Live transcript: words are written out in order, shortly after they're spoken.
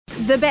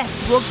The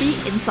best rugby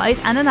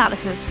insight and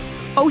analysis.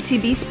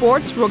 OTB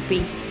Sports Rugby.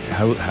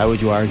 How would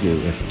you argue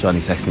if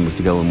Johnny Sexton was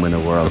to go and win a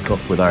World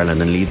Cup with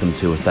Ireland and lead them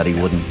to it that he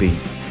wouldn't be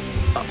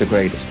the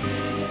greatest?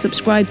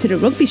 Subscribe to the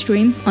Rugby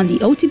Stream on the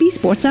OTB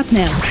Sports app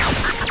now.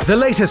 The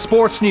latest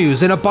sports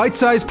news in a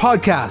bite-sized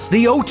podcast,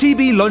 the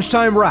OTB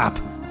Lunchtime Wrap.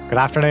 Good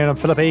afternoon, I'm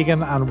Philip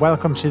Egan and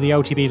welcome to the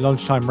OTB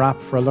Lunchtime Wrap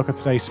for a look at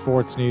today's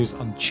sports news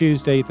on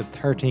Tuesday the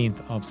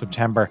 13th of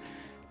September.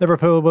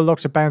 Liverpool will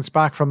look to bounce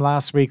back from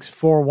last week's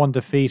 4-1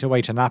 defeat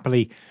away to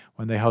Napoli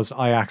when they host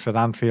Ajax at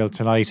Anfield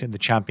tonight in the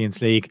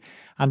Champions League.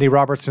 Andy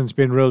Robertson's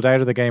been ruled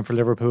out of the game for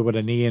Liverpool with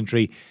a knee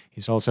injury.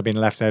 He's also been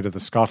left out of the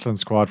Scotland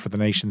squad for the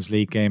Nations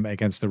League game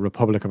against the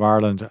Republic of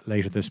Ireland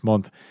later this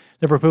month.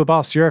 Liverpool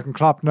boss Jurgen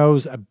Klopp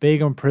knows a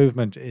big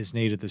improvement is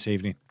needed this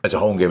evening. It's a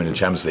home game in the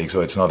Champions League,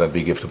 so it's not that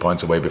we give the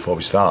points away before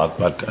we start,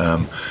 but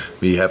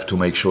we have to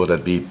make sure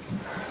that we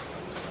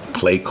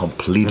play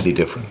completely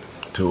different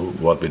to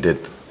what we did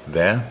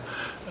there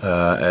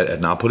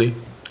at Napoli,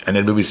 and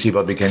then we will see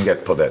what we can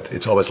get for that.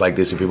 It's always like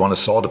this: if you want to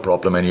solve the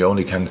problem and you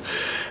only can,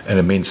 and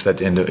it means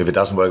that if it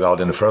doesn't work out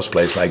in the first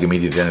place, like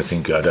immediately then I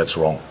think that's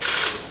wrong.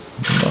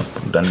 Well,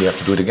 then we have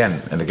to do it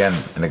again and again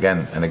and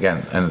again and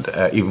again. And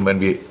even when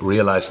we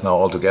realize now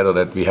altogether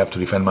that we have to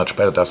defend much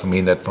better, doesn't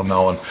mean that from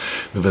now on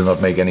we will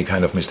not make any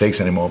kind of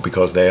mistakes anymore,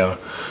 because they are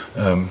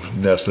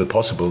still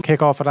possible.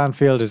 Kick-off at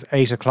Anfield is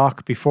 8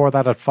 o'clock. Before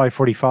that at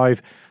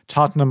 5:45,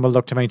 Tottenham will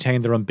look to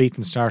maintain their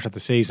unbeaten start of the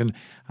season.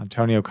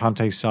 Antonio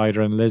Conte's side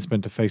are in Lisbon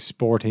to face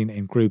Sporting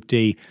in Group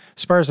D.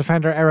 Spurs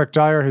defender Eric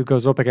Dyer, who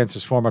goes up against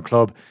his former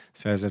club,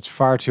 says it's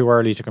far too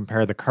early to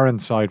compare the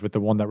current side with the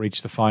one that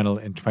reached the final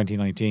in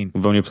 2019.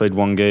 We've only played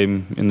one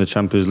game in the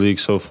Champions League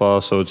so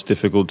far, so it's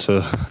difficult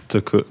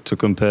to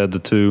compare the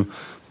two.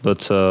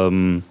 But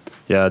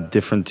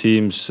different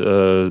teams.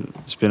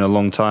 It's been a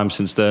long time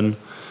since then.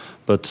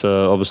 But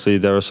obviously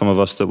there are some of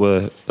us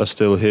that are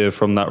still here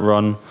from that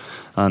run.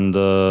 And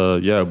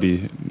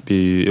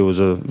it was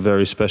a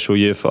very special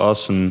year for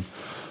us, and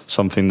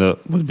something that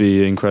would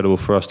be incredible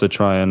for us to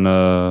try and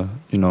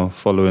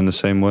follow in the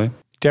same way.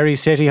 Derry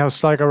City host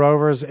Sligo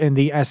Rovers in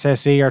the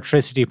SSE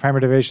Artricity Premier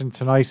Division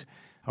tonight.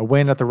 A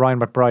win at the Ryan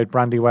McBride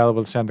Brandywell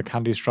will send the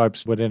Candy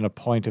Stripes within a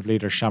point of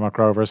leader Shamrock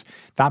Rovers.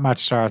 That match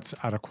starts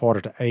at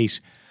 7:15.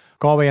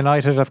 Galway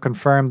United have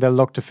confirmed they'll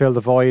look to fill the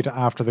void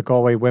after the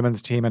Galway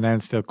women's team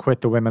announced they'll quit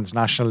the Women's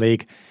National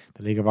League.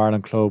 The League of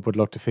Ireland club would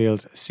look to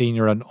field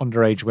senior and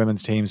underage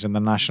women's teams in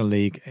the National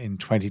League in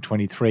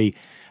 2023.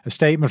 A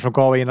statement from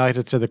Galway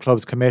United said the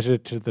club's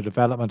committed to the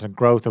development and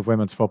growth of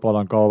women's football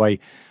on Galway,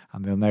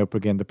 and they'll now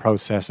begin the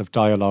process of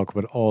dialogue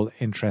with all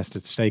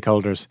interested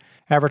stakeholders.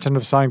 Everton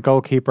have signed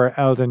goalkeeper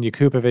Eldon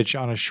Jakupovic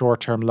on a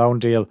short-term loan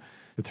deal.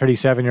 The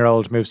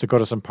 37-year-old moves to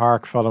Goodison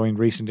Park following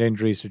recent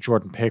injuries to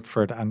Jordan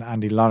Pickford and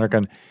Andy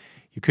Lonergan.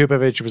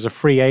 Jakupovic was a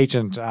free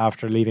agent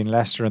after leaving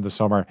Leicester in the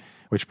summer,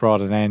 which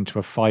brought an end to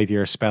a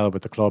 5-year spell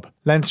with the club.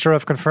 Leinster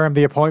have confirmed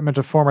the appointment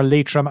of former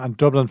Leitrim and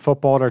Dublin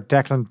footballer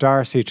Declan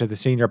Darcy to the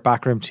senior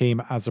backroom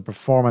team as a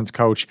performance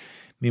coach.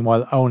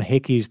 Meanwhile, Owen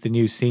Hickey's the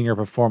new senior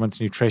performance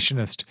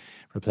nutritionist,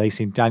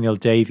 replacing Daniel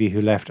Davey,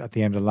 who left at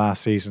the end of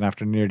last season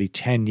after nearly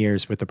 10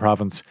 years with the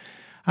province.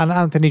 And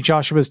Anthony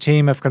Joshua's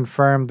team have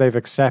confirmed they've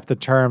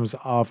accepted terms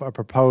of a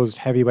proposed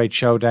heavyweight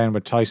showdown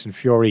with Tyson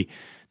Fury.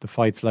 The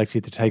fight's likely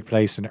to take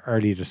place in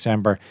early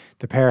December.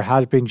 The pair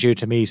had been due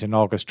to meet in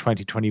August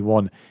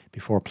 2021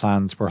 before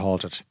plans were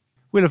halted.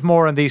 We'll have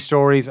more on these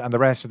stories and the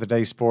rest of the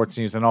day's sports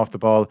news and Off the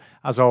Ball.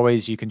 As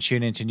always, you can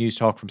tune into News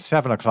Talk from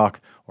 7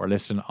 o'clock or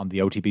listen on the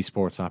OTB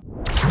Sports app.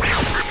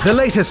 The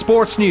latest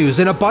sports news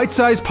in a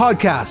bite-sized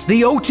podcast,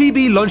 the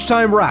OTB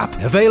Lunchtime Wrap.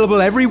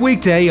 Available every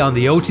weekday on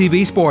the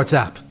OTB Sports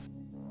app.